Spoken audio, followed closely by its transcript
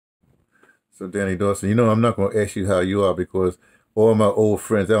So Danny Dawson, you know I'm not going to ask you how you are because all my old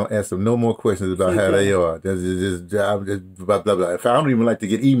friends, I don't ask them no more questions about Thank how they God. are. Just blah blah blah. If I don't even like to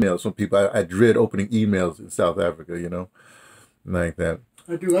get emails from people, I dread opening emails in South Africa. Like that.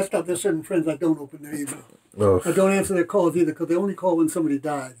 I do. I stop. There's certain friends I don't open their email. Oh, I don't answer their calls either because they only call when somebody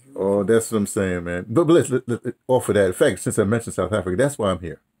dies. oh, So, that's what I'm saying, man. But let's offer that. In fact, since I mentioned South Africa, that's why I'm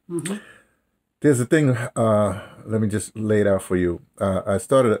here. hmm There's a thing. Let me just lay it out for you. I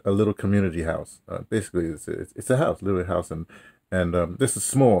started a little community house. Basically, it's a house, literally a house, and this is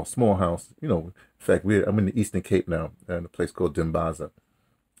a small house. In fact, I'm in the Eastern Cape now, in a place called Dimbaza,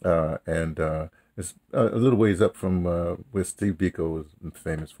 and it's a little ways up from where Steve Biko is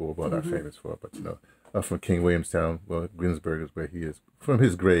famous for. Well, not hmm famous for, but up from King Williamstown. Well, Greensburg is where he is from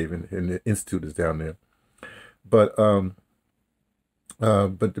his grave, and the institute is down there. But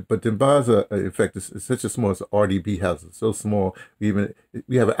but Dimbaza, in fact, it's such a small. It's an RDB house. It's so small.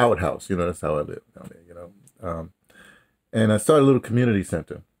 We have an outhouse. That's how I live down there. And I started a little community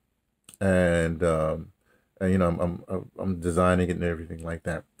center, and I'm designing it and everything like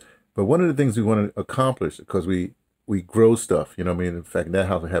that. But one of the things we want to accomplish because we grow stuff. I mean, in fact, that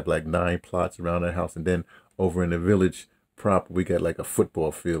house will have like 9 plots around that house, and then over in the village proper, we got like a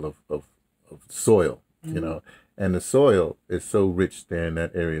football field of soil. hmm And the soil is so rich there in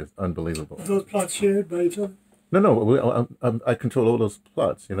that area. It's unbelievable. Are those plots shared by each other? No, no, I control all those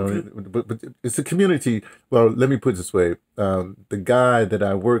plots, Okay. but it's a community. Well, let me put it this way: the guy that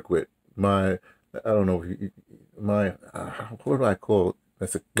I work with, I don't know, my what do I call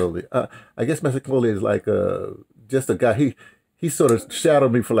Mesicoli? I guess Mesicoli is like just a guy. He sort of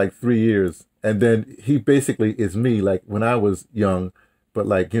shadowed me for like 3 years, and then he basically is me, like when I was young, but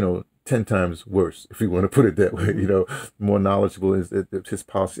like 10 times worse, if you want to put it that way. hmm More knowledgeable is his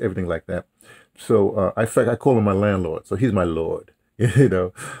policy, everything like that. So in fact, I call him my landlord. So he's my lord. You know.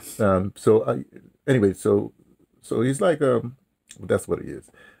 So anyway, so he's like that's what he is.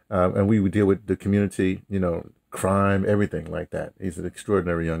 And we would deal with the community, crime, everything like that. He's an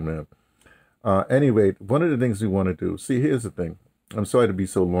extraordinary young man. Anyway, one of the things we want to do. See, here's the thing. I'm sorry to be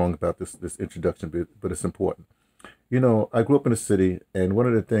so long about this introduction, but it's important. I grew up in a city, and one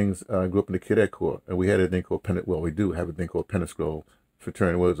of the things I grew up in the cadet corps, and we had a thing called Well, we do have a thing called Pentascroll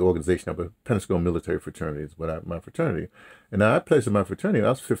fraternity. Well, it's an organization of a Pentascroll military fraternity is my fraternity. And now I pledged to my fraternity when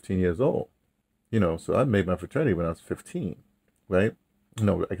I was 15 years old. So I made my fraternity when I was 15, right?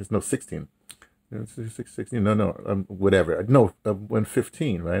 No, I guess no, 16. 16, no, whatever. No, when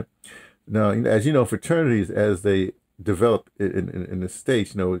 15, right? Now, as you know, fraternities as they develop in the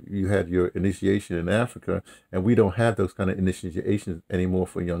States, you had your initiation in Africa, and we don't have those kind of initiations anymore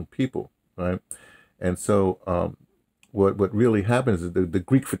for young people, right? And so, what really happens is the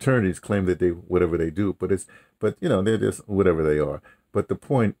Greek fraternities claim that they whatever they do, but they're just whatever they are. But the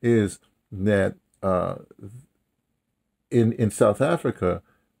point is that in South Africa,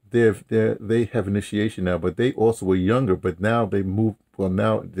 they have initiation now, but they also were younger, but now they move. Well,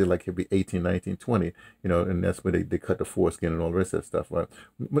 now they're like it'd be 18, 19, 20, and that's where they cut the foreskin and all the rest of that stuff, right?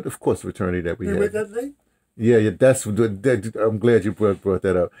 But of course, fraternity that we They wait had. that late? Yeah, yeah, I'm glad you brought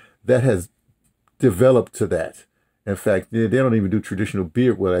that up. That has developed to that. In fact, they don't even do traditional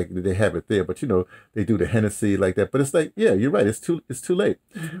beer. Well, like they have it there, but they do the Hennessy like that. But it's like, yeah, you're right. It's too late.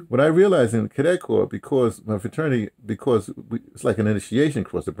 hmm What I realized in Cadet Corps, because my fraternity, it's like an initiation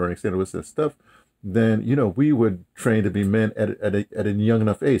course, the Burning Center with that stuff. Then we were trained to be men at a young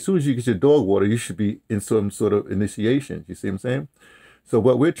enough age. As soon as you get your dog water, you should be in some sort of initiation. You see what I'm saying? So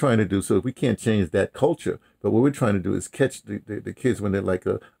what we're trying to do, so we can't change that culture, but what we're trying to do is catch the kids when they're like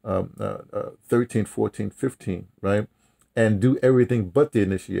 13, 14, 15, right? And do everything but the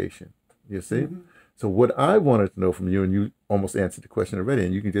initiation. You see? hmm So what I wanted to know from you, and you almost answered the question already,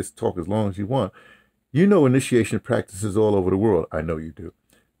 and you can just talk as long as you want. Initiation practices all over the world. I know you do.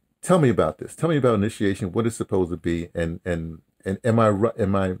 Tell me about this. Tell me about initiation, what it's supposed to be, and am I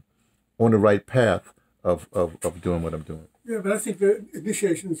on the right path of doing what I'm doing? Yeah, but I think the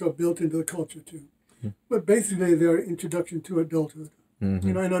initiations are built into the culture too. But basically, they're an introduction to adulthood.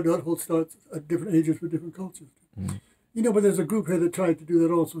 Mm-hmm. And adulthood starts at different ages with different cultures. Mm-hmm. But there's a group here that tried to do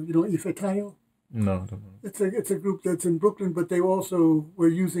that also. Ifetayo. No, I don't know. It's a group that's in Brooklyn, but they also were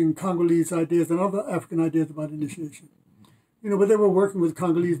using Congolese ideas and other African ideas about initiation. But they were working with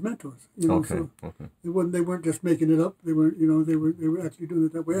Congolese mentors. Okay, So okay. they weren't just making it up. They were actually doing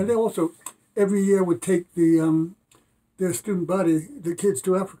it that way. And they also every year would take their student body, the kids,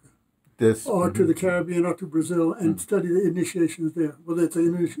 to Africa This. or to Mm-hmm. the Caribbean or to Brazil and study the initiations there, whether it's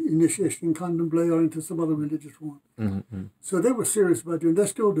an initiation in candomblé or into some other religious form. Mm-hmm. So they were serious about doing. They're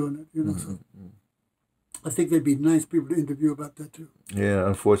still doing it. Mm-hmm. So I think they'd be nice people to interview about that too. Yeah,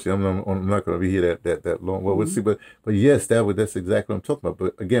 unfortunately, I'm not going to be here that long. Well, we'll see, Mm-hmm. but yes, that's exactly what I'm talking about.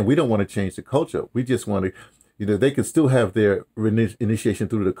 But again, we don't want to change the culture. We just want to, they can still have their initiation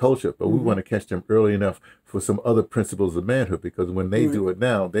through the culture, but we Mm-hmm. want to catch them early enough for some other principles of manhood. Because when they Right. do it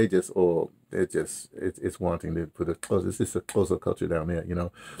now, they just it's wanting to put a close. It's just a closer culture down there.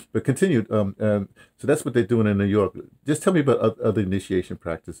 But continued. So that's what they're doing in New York. Just tell me about other initiation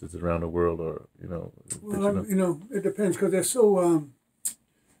practices around the world, or that you Well, know. it depends because they're so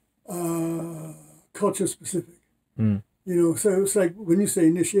culture specific. Mm, So it's like when you say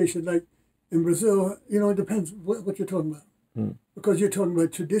initiation, like in Brazil, it depends what you're talking about. mm. Because you're talking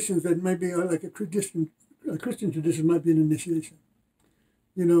about traditions that might be like a Christian tradition might be an initiation,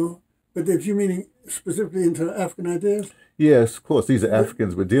 you know. But if you're meaning specifically into African ideas, Yes, of course, these are the,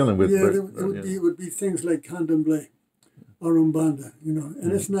 Africans we're dealing with, yeah, but it would be things like candomblé or umbanda, and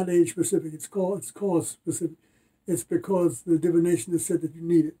mm. it's not age specific. It's cause specific. It's because the divination has said that you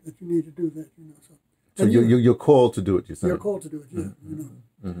need it, that you need to do that, So, So and you're called to do it. You're you're saying. called to do it, yeah,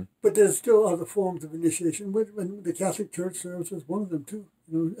 Mm-hmm. But there's still other forms of initiation. When the Catholic Church serves as one of them too.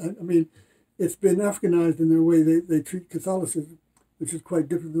 I mean, it's been Africanized in their way they treat Catholicism, which is quite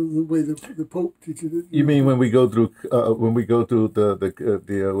different than the way the Pope teaches it. You mean when we go through the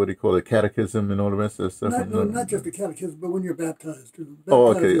what do you call it, catechism and all the rest of that stuff? Not no, not just the catechism, but when you're baptized too. Oh,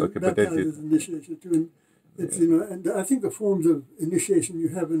 okay, okay, but that Baptized did. is initiation too, and it's Yeah. and I think the forms of initiation you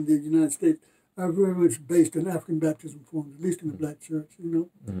have in the United States are very much based on African baptism forms, at least in the Black Church.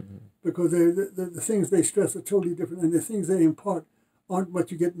 Mm-hmm. Because the things they stress are totally different, and the things they impart aren't what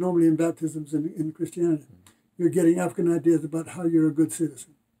you get normally in baptisms in Christianity. You're getting African ideas about how you're a good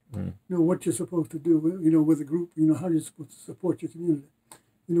citizen. Mm. What you're supposed to do, with a group, how you're supposed to support your community,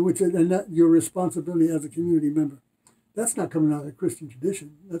 which is, and that your responsibility as a community member. That's not coming out of the Christian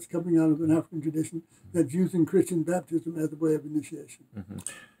tradition. That's coming out of an African tradition that's using Christian baptism as a way of initiation. Mm-hmm.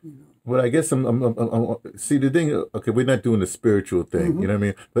 You know. Well, I guess see the thing. Okay, we're not doing the spiritual thing. Mm-hmm. You know what I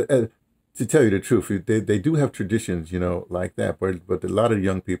mean? But to tell you the truth, they do have traditions, like that. But a lot of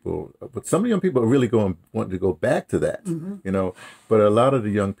young people, but some of the young people are really wanting to go back to that. Mm-hmm. But a lot of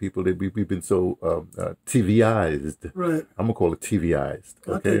the young people, we've been so TVized. Right. I'm gonna call it TVized.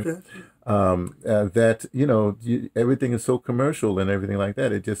 I take Okay. that. That everything is so commercial and everything like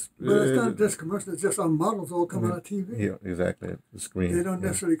that. It just But it's not just commercial. It's just our models all come out of TV. yeah, exactly, the screen. They don't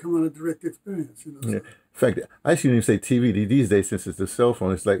necessarily come out of direct experience. Yeah. So. In fact, I shouldn't even say TV these days, since it's the cell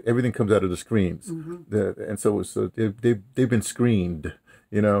phone. It's like everything comes out of the screens, Mm-hmm. and so they've been screened,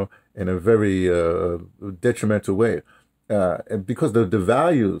 in a very detrimental way. And because the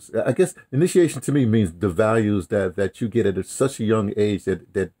values, I guess initiation to me means the values that you get at such a young age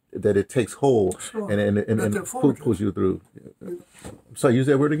that it takes hold Sure. and That they're formative. pulls you through. Sorry, use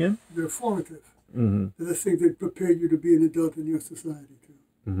that word again. They're formative. Mm-hmm. They're the things that prepare you to be an adult in your society too.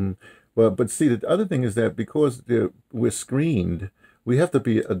 Mm-hmm. Well, but see, the other thing is that because we're screened, we have to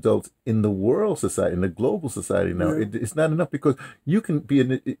be adults in the world society, in the global society now. Yeah. It's not enough because you can be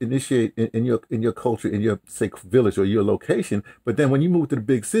initiate in your culture, in your, say, village or your location, but then when you move to the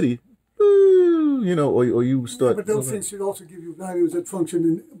big city, or you Yeah, start. but those things should also give you values that function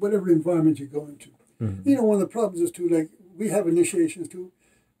in whatever environment you go into. Mhm. One of the problems is too, like we have initiations too.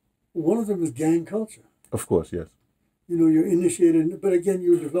 One of them is gang culture. Of course, yes. You're initiated, but again,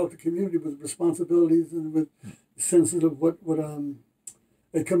 you develop a community with responsibilities and with senses of what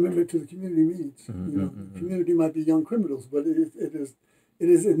a commitment to the community means. The community might be young criminals, but it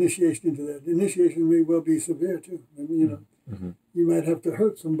is initiation into that. Initiation may well be severe too. Mm-hmm. You might have to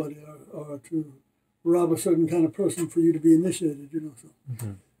hurt somebody or to rob a certain kind of person for you to be initiated. So.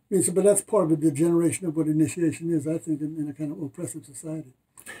 Mm-hmm. But that's part of the degeneration of what initiation is, I think, in a kind of oppressive society.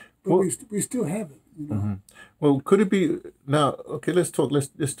 But Well, we still have it. mhm. Well, could it be now? Okay, let's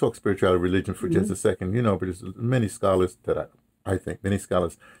talk spirituality, religion for just a second. Because many scholars I think many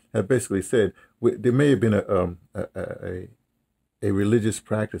scholars have basically said there may have been a religious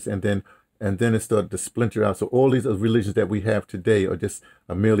practice, and then it started to splinter out. So all these religions that we have today are just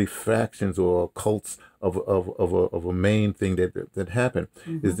merely factions or cults of a main thing that happened.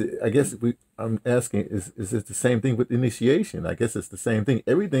 I guess I'm asking, is it the same thing with initiation? I guess it's the same thing.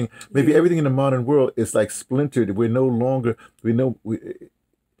 Maybe everything in the modern world is like splintered. We're no longer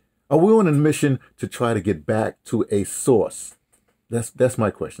are we on a mission to try to get back to a source? That's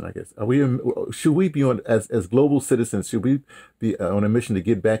my question, I guess. Should we be as global citizens? Should we be on a mission to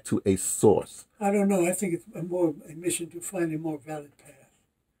get back to a source? I don't know. I think it's more a mission to find a more valid path.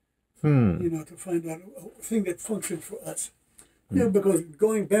 To find out a thing that functions for us. Because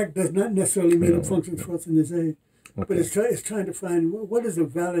going back does not necessarily mean it functions for us in this age. But it's trying to find what is a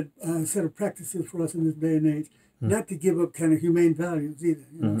valid set of practices for us in this day and age, not to give up kind of humane values either,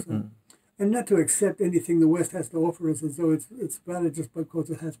 you know. So, and not to accept anything the West has to offer us as though it's valid just because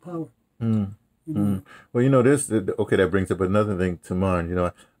it has power. You know? Well, you know, okay, that brings up another thing to mind. You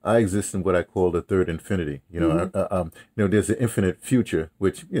know, I exist in what I call the third infinity. You know, you know, there's an infinite future,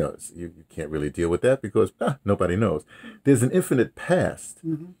 which, you know, you can't really deal with that because nobody knows. There's an infinite past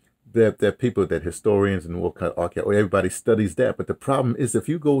that people, that historians and all kind of archaeologists, everybody studies that. But the problem is, if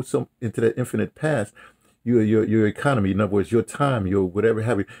you go into that infinite past, your economy, in other words, your time, your whatever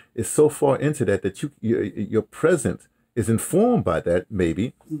have you, is so far into that your present is informed by that,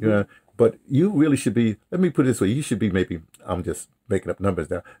 maybe. You know, but you really should be, let me put it this way, you should be maybe, I'm just making up numbers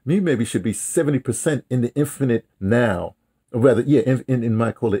now, maybe should be 70% in the infinite now, or rather, yeah, in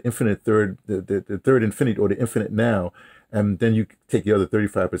my call it infinite third, the third infinite or the infinite now, and then you take the other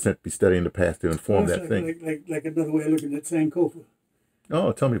 35%, be studying the past to inform that thing. Like another way of looking at Sankofa.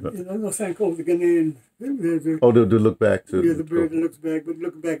 Oh, tell me about that. You know, Sankofa, the Ghanaian. To look back to. Yeah, the bird that looks back, but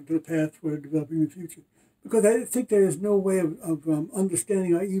looking back into the past for developing the future. Because I think there is no way of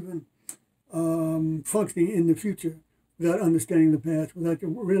understanding or even functioning in the future without understanding the past, without a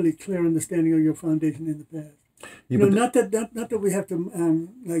really clear understanding of your foundation in the past. Yeah, you know, not that we have to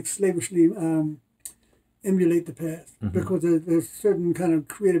like slavishly emulate the past, because there's certain kind of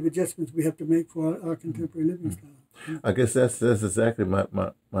creative adjustments we have to make for our contemporary living style. I guess that's exactly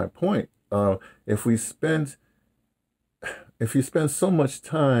my point. If you spend so much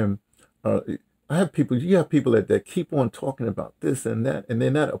time, you have people that keep on talking about this and that, and they're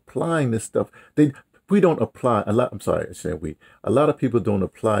not applying this stuff. We don't apply a lot. I'm sorry, I said we. A lot of people don't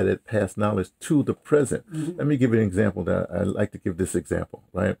apply that past knowledge to the present. Let me give you an example. That I like to give this example.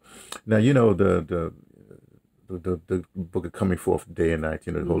 Right now, you know the book of coming forth day and night,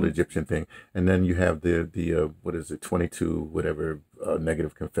 you know, the whole Egyptian thing, and then you have the what is it, 22 whatever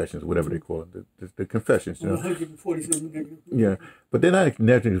negative confessions, whatever they call it, the confessions, you know, 147 negative. Yeah, but they're not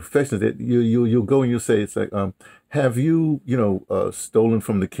negative confessions. That you'll go and you say, it's like, have you stolen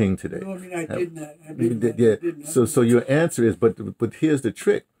from the king today? No, I mean, I did not. So your answer is, but here's the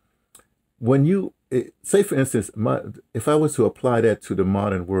trick. When you say, for instance, if I was to apply that to the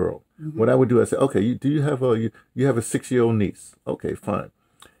modern world, what I would do, I say, okay, you have a 6-year-old niece? Okay, fine.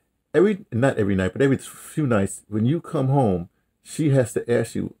 Not every night, but every few nights, when you come home, she has to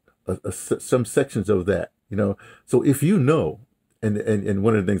ask you some sections of that, you know. So if you know, and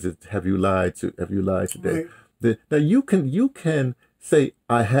one of the things is, have you lied today? Right. Now you can say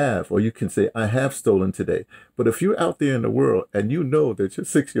I have, or you can say I have stolen today. But if you're out there in the world and you know that your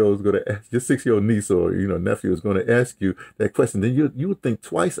 6-year-old is going to ask, your 6-year-old niece or nephew is going to ask you that question, then you would think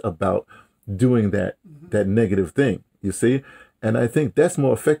twice about doing that negative thing. You see, and I think that's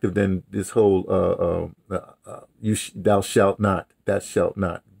more effective than this whole thou shalt not, that shalt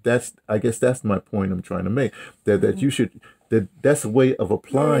not. I guess that's my point I'm trying to make. That you should, that's a way of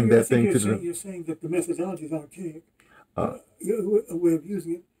applying that thing to you're saying that the methodology is archaic. A way of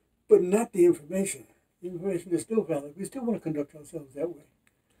using it, but not the information. The information is still valid. We still want to conduct ourselves that way.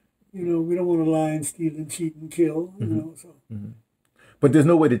 You know, we don't want to lie and steal and cheat and kill. You know, so. But there's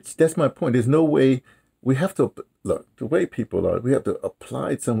no way that's my point. There's no way. We have to look the way people are. We have to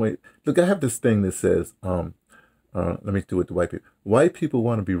apply it some way. Look, I have this thing that says, let me do it to white people. White people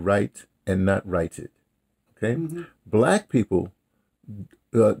want to be right and not righted. Okay, black people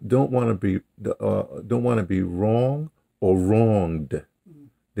don't want to be wrong or wronged.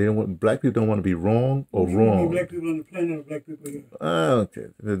 They don't want, black people don't want to be wrong or wronged. Black people on the planet or black people here? Okay,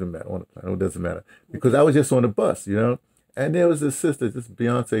 it doesn't matter on the planet. It doesn't matter because I was just on the bus, you know, and there was this sister, this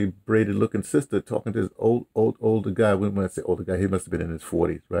Beyonce braided looking sister, talking to this older guy. When I say older guy, he must have been in his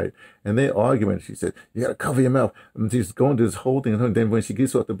 40s, right? And they arguing. She said, "You got to cover your mouth." And she's going to this whole thing, and then when she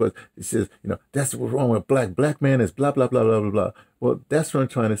gets off the bus, she says, "That's what's wrong with black man is blah blah blah blah blah blah." Well, that's what I'm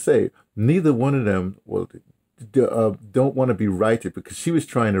trying to say. Neither one of them don't want to be righted because she was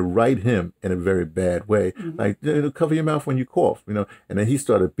trying to right him in a very bad way. Like, cover your mouth when you cough, and then he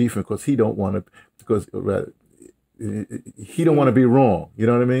started beefing because he don't want to, he don't want to be wrong. You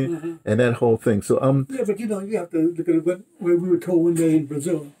know what I mean? And that whole thing. So yeah, but you have to look at what we were told one day in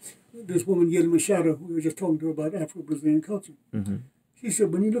Brazil. This woman, Yelma Machado, we were just talking to her about Afro-Brazilian culture. She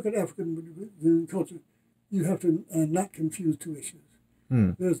said, when you look at African-Brazilian culture, you have to not confuse two issues.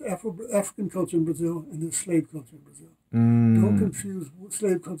 There's African culture in Brazil and there's slave culture in Brazil. Don't confuse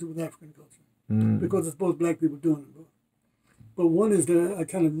slave culture with African culture because it's both black people doing it. But one is a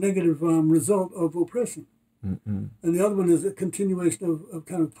kind of negative result of oppression. And the other one is a continuation of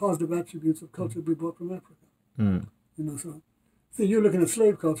kind of positive attributes of culture we brought from Africa. So you're looking at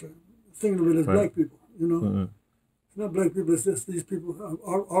slave culture, thinking of it as black people, It's not black people. It's just these people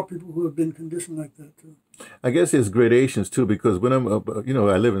are people who have been conditioned like that too. I guess there's gradations too, because when I'm,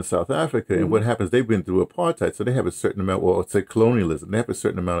 I live in South Africa, and what happens, they've been through apartheid, so they have a certain amount, or say colonialism, they have a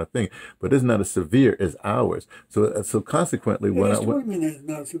certain amount of thing, but it's not as severe as ours. So consequently, What do you mean it's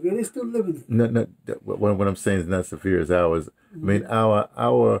not severe? They still living it. No, what I'm saying is not severe as ours. I mean,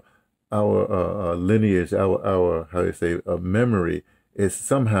 our lineage, our how do you say, memory is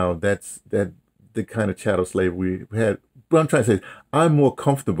somehow that the kind of chattel slavery we had. What I'm trying to say is, I'm more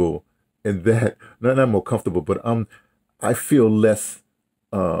comfortable in that. Not more comfortable, but I feel less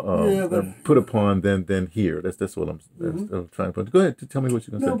put upon than here. That's what I'm trying to put. Go ahead, tell me what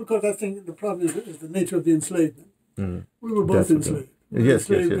you're going to say. No, because I think the problem is the nature of the enslavement. We were both enslaved. We were Yes,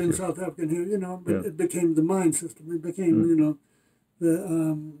 enslaved in South Africa here, but it became the mind system. It became,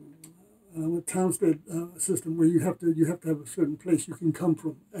 the Townsend system, where you have to have a certain place you can come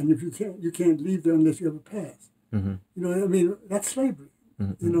from, and if you can't leave there unless you have a pass. I mean, that's slavery.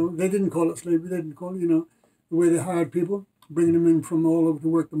 They didn't call it slavery. They didn't call it, the way they hired people, bringing them in from all over to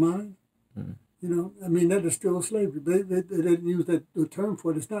work the mine. I mean, that is still slavery. They didn't use the term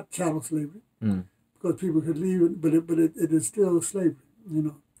for it. It's not chattel slavery, because people could leave it, but it is still slavery.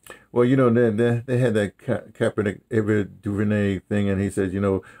 Well, they had that Kaepernick Duvernay thing, and he said,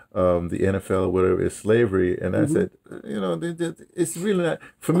 the NFL or whatever is slavery, and I said, it's really not.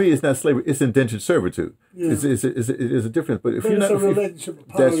 For me, it's not slavery. It's indentured servitude. Yeah. It's a difference. But if you're not, a relationship of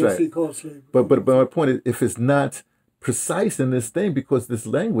power, that's right. Called slavery. But my point is, if it's not precise in this thing, because this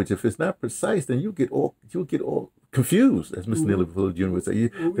language, if it's not precise, then you'll get all confused, as Mr. Neely Fuller Jr. would say.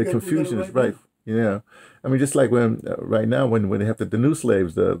 The confusion is right. Yeah, I mean, just like when right now when they have the new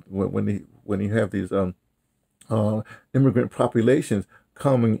slaves, when you have these immigrant populations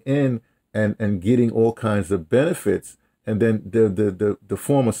coming in and getting all kinds of benefits, and then the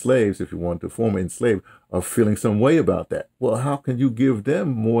former slaves, if you want, the former enslaved, are feeling some way about that. Well, how can you give them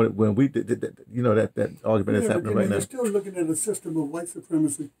more when we did that argument is happening right now? You're still looking at a system of white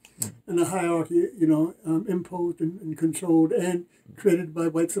supremacy and a hierarchy, imposed and controlled and created by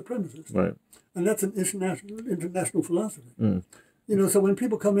white supremacists. Right. And that's an international philosophy. So when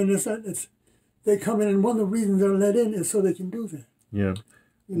people come in, they come in, and one of the reasons they're let in is so they can do that. Yeah.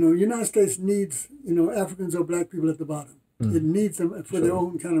 United States needs, Africans or black people at the bottom. It needs them for their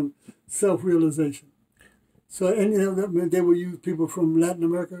own kind of self-realization. So, and they will use people from Latin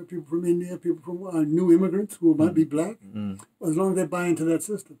America, people from India, people from new immigrants who might be black, as long as they buy into that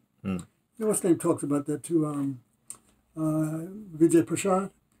system. What's his name talks about that too, Vijay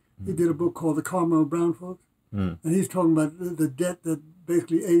Prashad. He did a book called The Karma of Brown Folks, and he's talking about the debt that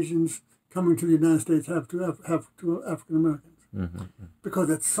basically Asians coming to the United States have to African Americans.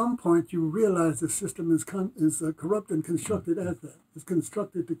 Because at some point you realize the system is corrupt and constructed as that. It's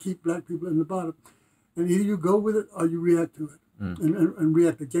constructed to keep black people in the bottom, and either you go with it or you react to it and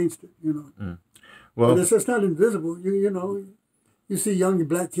react against it. Well, but it's not invisible. You see young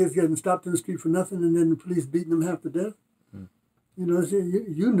black kids getting stopped in the street for nothing, and then the police beating them half to death.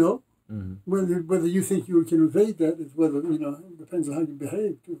 Whether you think you can evade that is whether, it depends on how you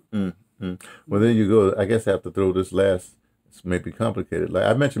behave too. Well, then you go, I guess I have to throw this last, this may be complicated. Like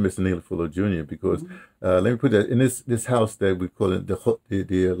I mentioned Mr. Neely Fuller Jr. because, let me put that, in this house that we call it the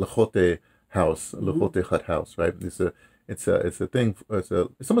Lahote house, Lahote hut house, right? It's a thing,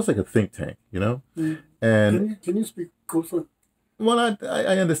 it's almost like a think tank, And can you speak closer? Well,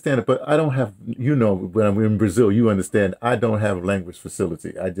 I understand it, but I don't have, when I'm in Brazil, you understand, I don't have language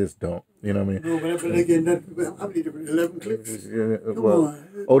facility. I just don't. You know what I mean? No, but again, how many different, 11 clicks?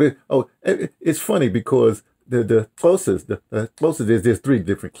 It's funny because the closest, there's 3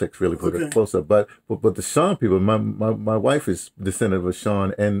 different clicks really put it closer. But the Sean people, my wife is descendant of a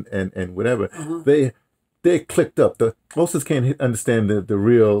Sean and whatever, they clicked up. The closest can't understand the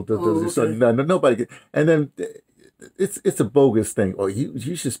real, nobody, and then it's a bogus thing. Oh,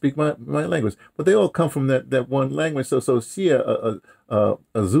 you should speak my language, but they all come from that one language. So a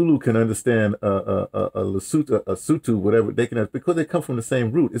Zulu can understand a Lesotho, a Sutu, whatever they can, because they come from the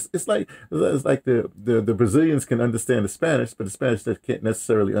same root. It's like the Brazilians can understand the Spanish, but the Spanish can't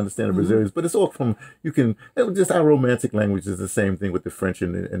necessarily understand the Brazilians. But it's all from just our romantic language is the same thing with the French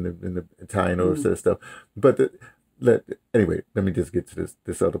and the Italian or sort of stuff. But anyway, let me just get to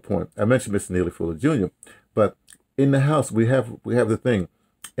this other point. I mentioned Mr. Neely Fuller Jr., but in the house, we have the thing,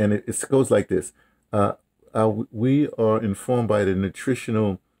 and it goes like this. We are informed by the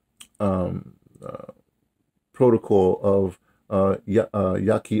nutritional protocol of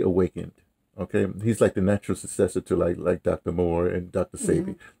Yaki Awakened. Okay, he's like the natural successor to like Dr. Moore and Dr.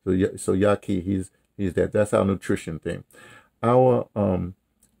 Sabi. So Yaki, he's that. That's our nutrition thing. Our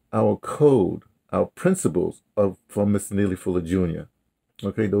code, our principles of from Mr. Neely Fuller Jr.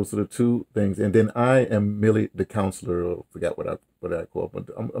 Okay, those are the two things, and then I am merely the counselor, or forgot what I call, but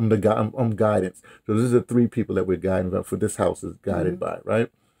I'm the guy. I'm guidance. So these are the three people that we're guiding about for this house is guided by, right?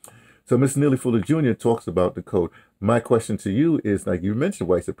 So Mr. Neely Fuller Jr. talks about the code. My question to you is, like you mentioned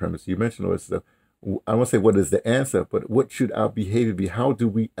white supremacy, you mentioned all this stuff. I won't say what is the answer, but what should our behavior be? How do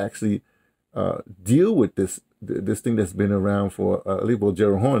we actually deal with this thing that's been around for? I believe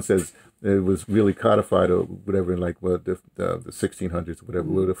Gerald Horne says it was really codified or whatever in like the 1600s, whatever,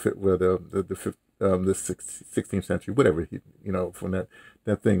 the 16th century, whatever, from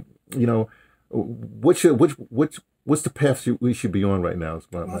that thing. What's the path we should be on right now?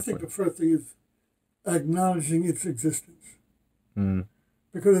 I think the first thing is acknowledging its existence. Mm.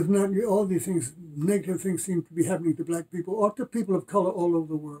 Because if not, all these things, negative things seem to be happening to black people or to people of color all over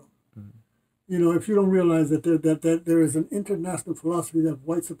the world. Mm. If you don't realize that there is an international philosophy of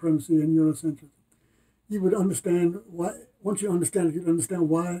white supremacy and Eurocentrism, you would understand why. Once you understand it, you'd understand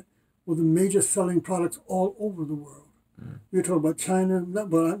why were the major selling products all over the world. Mm. You're talking about China,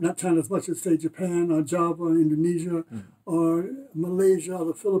 not China as much as, say, Japan or Java, or Indonesia, or Malaysia, or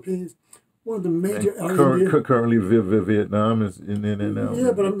the Philippines. One of the major currently Vietnam is in there now.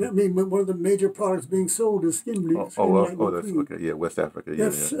 Yeah, but I mean, one of the major products being sold is skin bleach. That's okay. Yeah, West Africa. We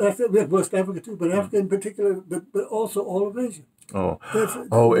have West Africa too, but Africa in particular, but also all of Asia.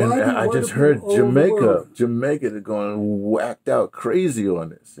 And I just heard Jamaica is going whacked out crazy on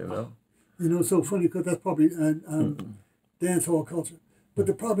this. So funny because that's probably dance hall culture. But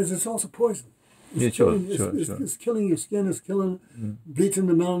the problem is it's also poison. It's killing your skin. It's killing, bleaching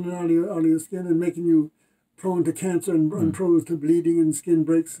the melanin out of your skin and making you prone to cancer and prone to bleeding and skin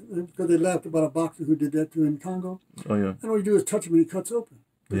breaks. Because they laughed about a boxer who did that too in Congo. Oh yeah. And all you do is touch him and he cuts open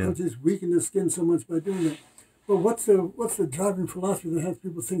because he's weakened his skin so much by doing that. But what's the driving philosophy that has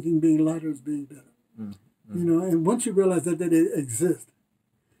people thinking being lighter is being better? And once you realize that they exist,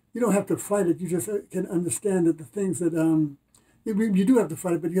 you don't have to fight it. You just can understand that the things that you do have to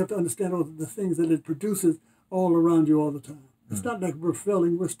fight it, but you have to understand all the things that it produces all around you all the time. It's not like we're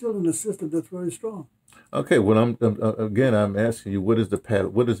failing. We're still in a system that's very strong. Okay, well, I'm asking you, what is the path?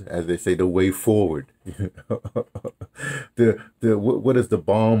 What is, as they say, the way forward? What is the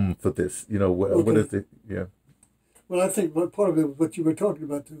balm for this? What is the Well, I think part of it was what you were talking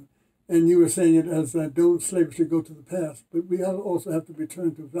about too, and you were saying it as don't slavery should go to the past, but we also have to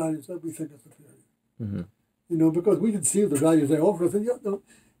return to values that we think are superior. Mm-hmm. Because we can see the values they offer us. And,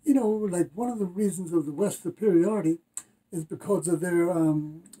 like one of the reasons of the West's superiority is because of their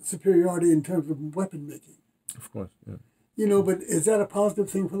superiority in terms of weapon making. Of course, yeah. But is that a positive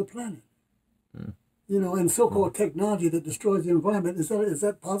thing for the planet? Mm. And so-called technology that destroys the environment, is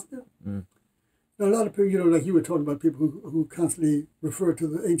that positive? Mm. Now, a lot of people, like you were talking about people who constantly refer to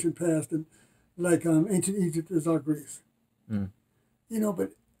the ancient past and like ancient Egypt is our Greece. Mm.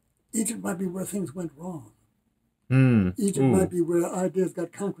 But Egypt might be where things went wrong. Egypt might be where ideas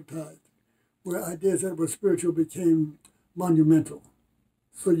got concretized, where ideas that were spiritual became monumental.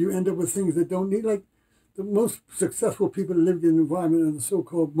 So you end up with things that don't need, like the most successful people that lived in the environment are the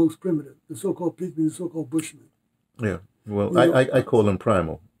so-called most primitive, the so-called people, the so-called bushmen. Yeah, well, I call them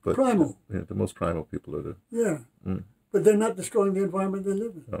primal. But, primal. The most primal people are the... Yeah, but they're not destroying the environment they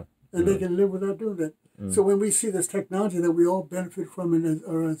live in. Oh, and they can live without doing that. So when we see this technology that we all benefit from, and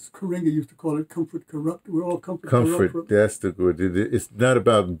as Karinga used to call it, comfort corrupt, we're all comfort corrupt. That's the good. It's not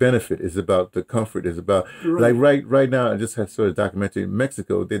about benefit. It's about the comfort. It's about like right now. I just saw a documentary in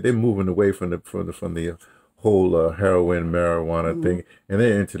Mexico. They're moving away from the whole heroin marijuana thing, and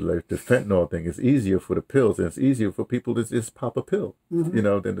they're into like the fentanyl thing. It's easier for the pills, and it's easier for people to just pop a pill,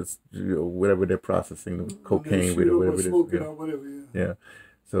 than it's whatever they're processing, the cocaine with or whatever it is. Or whatever, yeah.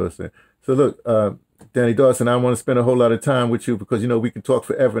 So look, Danny Dawson, I want to spend a whole lot of time with you because we can talk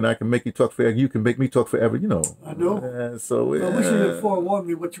forever, and I can make you talk forever. You can make me talk forever. I know. I wish you had forewarned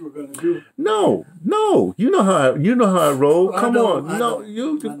me what you were going to do. No. You know how I roll. Come on.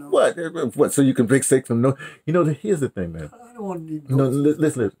 What? So you can break six from no. Here's the thing, man. I don't want to need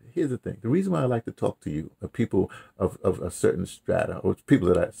listen. Here's the thing. The reason why I like to talk to you, people of a certain strata, or people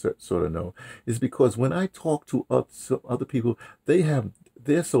that I sort of know, is because when I talk to other people,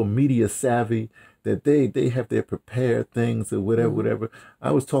 they're so media savvy that they have their prepared things or whatever. I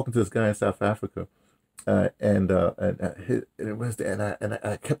was talking to this guy in South Africa, and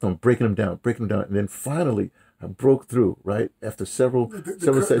I kept on breaking them down, and then finally I broke through. Right after several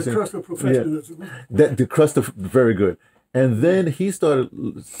sessions, the crust of professionalism. The crust of very good, and then he started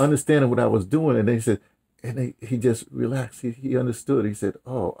understanding what I was doing, and then he said. And he just relaxed. He understood. He said,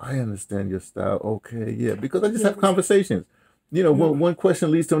 "Oh, I understand your style. Okay, yeah." Because I just have conversations. You know, You know, one question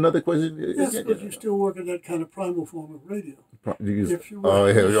leads to another question. yes, but you still work in that kind of primal form of radio. If you Oh,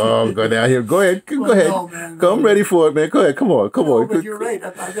 will. go down here. Go ahead. Go Well, ahead. no, man, Come, I'm no. ready for it, man. Go ahead. Come on. Come No, on. but you're right.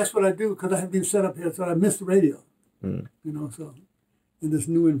 That's what I do because I have been set up here, so I miss the radio. Mm. You know, so in this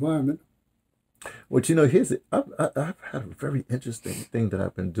new environment. Well, you know, I've had a very interesting thing that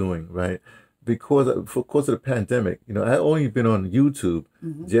I've been doing, right? Because of the pandemic, you know, I only been on YouTube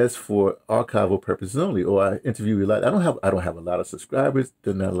just for archival purposes only, or I interview a lot. I don't have a lot of subscribers,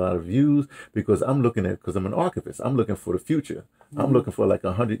 there's not a lot of views because because I'm an archivist. I'm looking for the future. I'm looking for like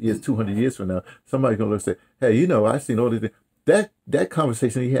 100 years, 200 years from now. Somebody's gonna look and say, hey, you know, I've seen all these things. That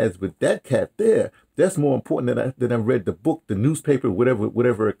conversation he has with that cat there, that's more important than I read the book, the newspaper,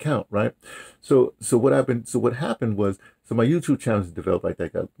 whatever account, right? So what happened was, so my YouTube channel is developed like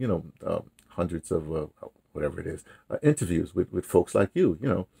that. Got, you know, hundreds of whatever it is, interviews with folks like you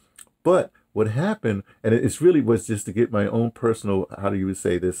know. But what happened, and it's really was just to get my own personal, how do you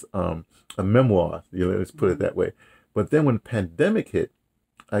say this, a memoir, you know, let's put it that way. But then when the pandemic hit,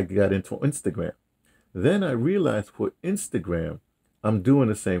 I got into Instagram. Then I realized for Instagram, I'm doing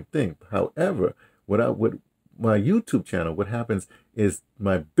the same thing. However, with my YouTube channel, what happens is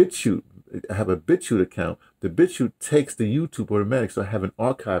my BitChute, I have a BitChute account. The BitChute takes the YouTube automatic, so I have an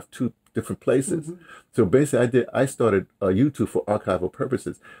archive two different places. So basically, I started YouTube for archival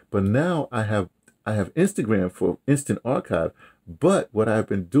purposes, but now I have Instagram for instant archive. But what I've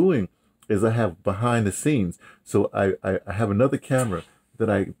been doing is I have behind the scenes. So I have another camera that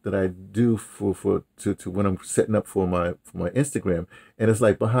I do to when I'm setting up for my Instagram, and it's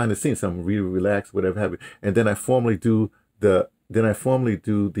like behind the scenes. So I'm really relaxed, whatever have you. And then I formally do the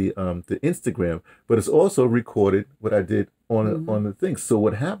Instagram, but it's also recorded what I did on the thing. So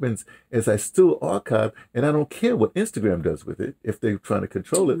what happens is I still archive, and I don't care what Instagram does with it if they're trying to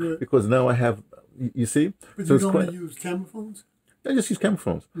control it, because now I have, you see. But so you don't use camera phones? I just use camera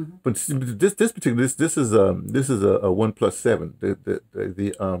phones, but this particular this is a OnePlus 7.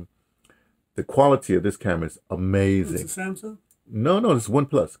 The quality of this camera is amazing. It's a Samsung? No, it's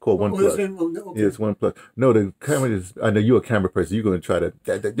OnePlus. Called OnePlus. Okay. Yeah, it's OnePlus. No, the camera is. I know you're a camera person. You're going to try to.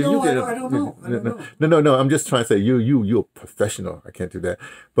 No, I don't know. No. I'm just trying to say you're a professional. I can't do that.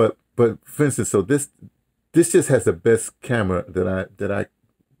 But for instance, so this just has the best camera that I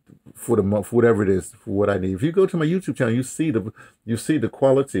for the month, whatever it is, for what I need. If you go to my YouTube channel, you see the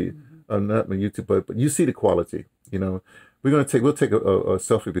quality. Not my YouTube, but you see the quality. You know, we'll take a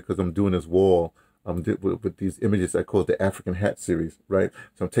selfie because I'm doing this wall. With these images I call it the African hat series, right?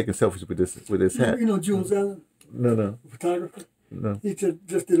 So I'm taking selfies with this hat. You know Jules Allen? No. Photographer? No. He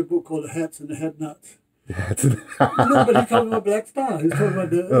just did a book called The Hats and the Hat Knots. The hats. No, but he's talking about black style. He's talking about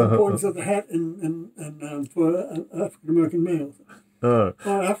the importance of the hat and for African American males. Or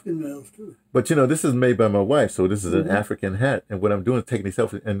African males too. But you know, this is made by my wife, so this is an African hat. And what I'm doing is taking these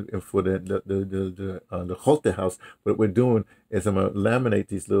selfies, and for the Holte house, what we're doing is I'm gonna laminate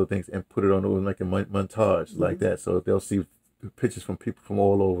these little things and put it on like a montage like that, so they'll see pictures from people from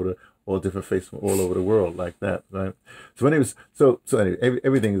all different faces from all over the world like that, right? So anyways, so anyway,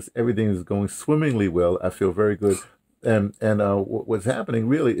 everything is going swimmingly well. I feel very good, and what's happening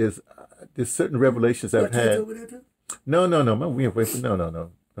really is there's certain revelations I've had. No.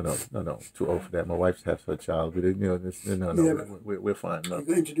 Too old for that. My wife has her child. We didn't, you know. We're fine. No. You're going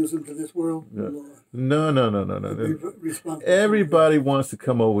to introduce them to this world. No. Everybody wants to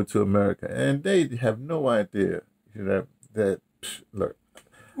come over to America, and they have no idea that look.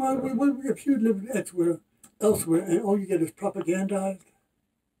 Well, if you live elsewhere, and all you get is propagandized.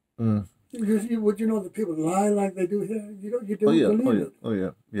 Would you know that people lie like they do here? You don't believe it. Oh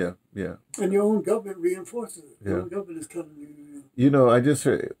yeah. And your own government reinforces it. Your own government is telling you. You know, I just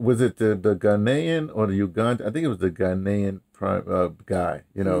heard, was it the Ghanaian or the Uganda? I think it was the Ghanaian guy.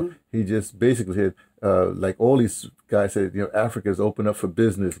 You know, he just basically said, like all these guys said, you know, Africa is open up for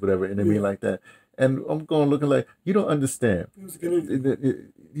business, whatever, and they mean like that. And I'm going looking like, you don't understand.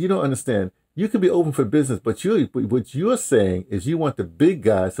 You don't understand. You can be open for business, but what you're saying is you want the big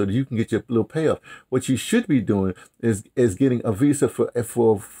guy so that you can get your little payoff. What you should be doing is getting a visa for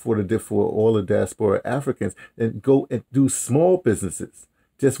all the diaspora Africans and go and do small businesses.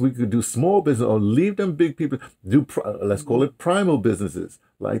 We could do small business or leave them big people do let's call it primal businesses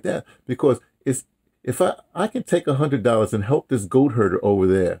like that, because if I can take $100 and help this goat herder over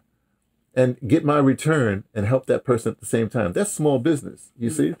there and get my return and help that person at the same time. That's small business, you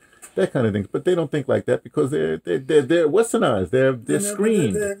see, that kind of thing. But they don't think like that because they're westernized. They're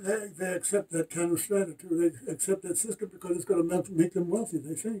screened. They accept that kind of strategy. They accept that system because it's going to make them wealthy.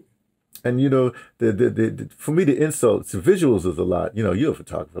 They think. And you know, for me, the insults, the visuals is a lot. You know, you're a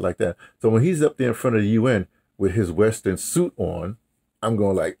photographer like that. So when he's up there in front of the UN with his Western suit on, I'm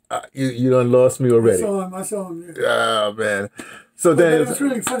going like, you done lost me already. I saw him. Yeah. Oh man. So then it's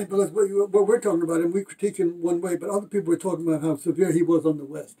really funny because what we're talking about, and we critique him one way, but other people were talking about how severe he was on the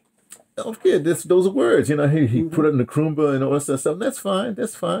West. Oh yeah, those are words. You know, he put it in the Krumba and all that stuff. That's fine.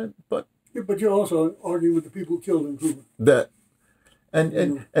 That's fine. But yeah, but you're also arguing with the people killed in Krumba. That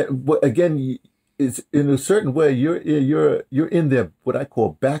and again, it's in a certain way you're in their what I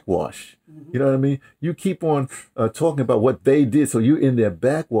call backwash. You know what I mean? You keep on talking about what they did, so you're in their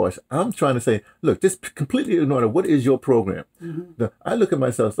backwash. I'm trying to say, look, just completely ignore it. What is your program? I look at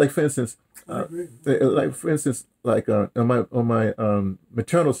myself, like for instance, on my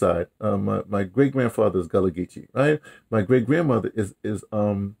maternal side, my great grandfather is Gullah Geechee, right? My great grandmother is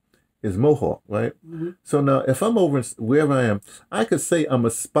Mohawk, right? So now, if I'm over wherever I am, I could say I'm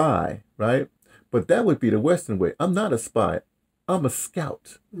a spy, right? But that would be the Western way. I'm not a spy. I'm a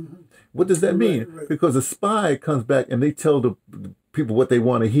scout. What does that mean? Right. Because a spy comes back and they tell the people what they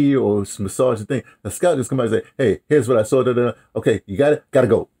want to hear or massage the thing. The scout just comes back and say, hey, here's what I saw. Okay, you got it? Got to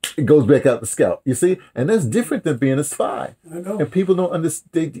go. It goes back out the scout. You see? And that's different than being a spy. I know. And people don't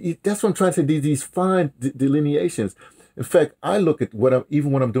understand. That's what I'm trying to say, these fine delineations. In fact, I look at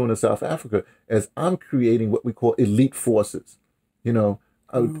even when I'm doing in South Africa, as I'm creating what we call elite forces. You know,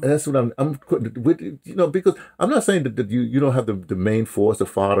 that's what I'm because I'm not saying that you don't have the main force, the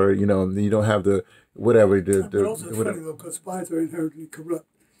fodder, you don't have the whatever. But also it's funny though, because spies are inherently corrupt.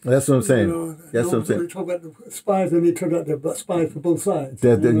 That's what I'm saying. That's what I'm saying. They talk about the spies, and they turn out they're spies for both sides.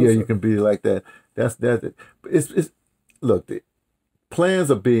 You can be like that. It's look,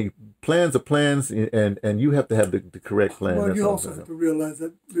 plans are plans, and you have to have the correct plan. Well, you also have to realize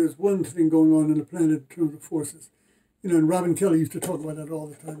that there's one thing going on in the planet in terms of forces. And Robin Kelly used to talk about that all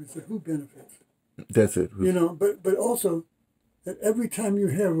the time. He said, who benefits? That's it. But also that every time you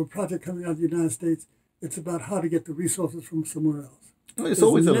have a project coming out of the United States, it's about how to get the resources from somewhere else. It's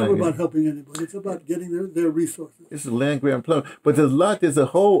always never about helping anybody. It's about getting their resources. It's a land grant plan. But there's a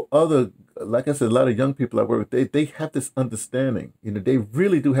whole other, like I said, a lot of young people I work with, they have this understanding. They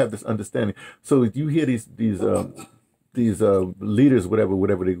really do have this understanding. So you hear these leaders,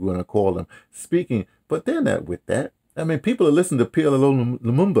 whatever they're going to call them, speaking, but they're not with that. I mean, people are listening to PLO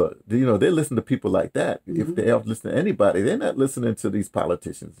Lumumba. They listen to people like that. If they ever listen to anybody, they're not listening to these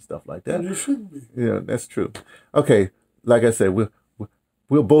politicians and stuff like that. And it shouldn't be. Yeah, that's true. Okay, like I said,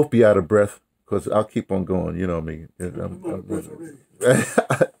 we'll both be out of breath because I'll keep on going. You know what I mean? I'm out of breath already.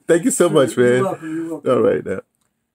 Thank you so much, man. You're welcome. All right now.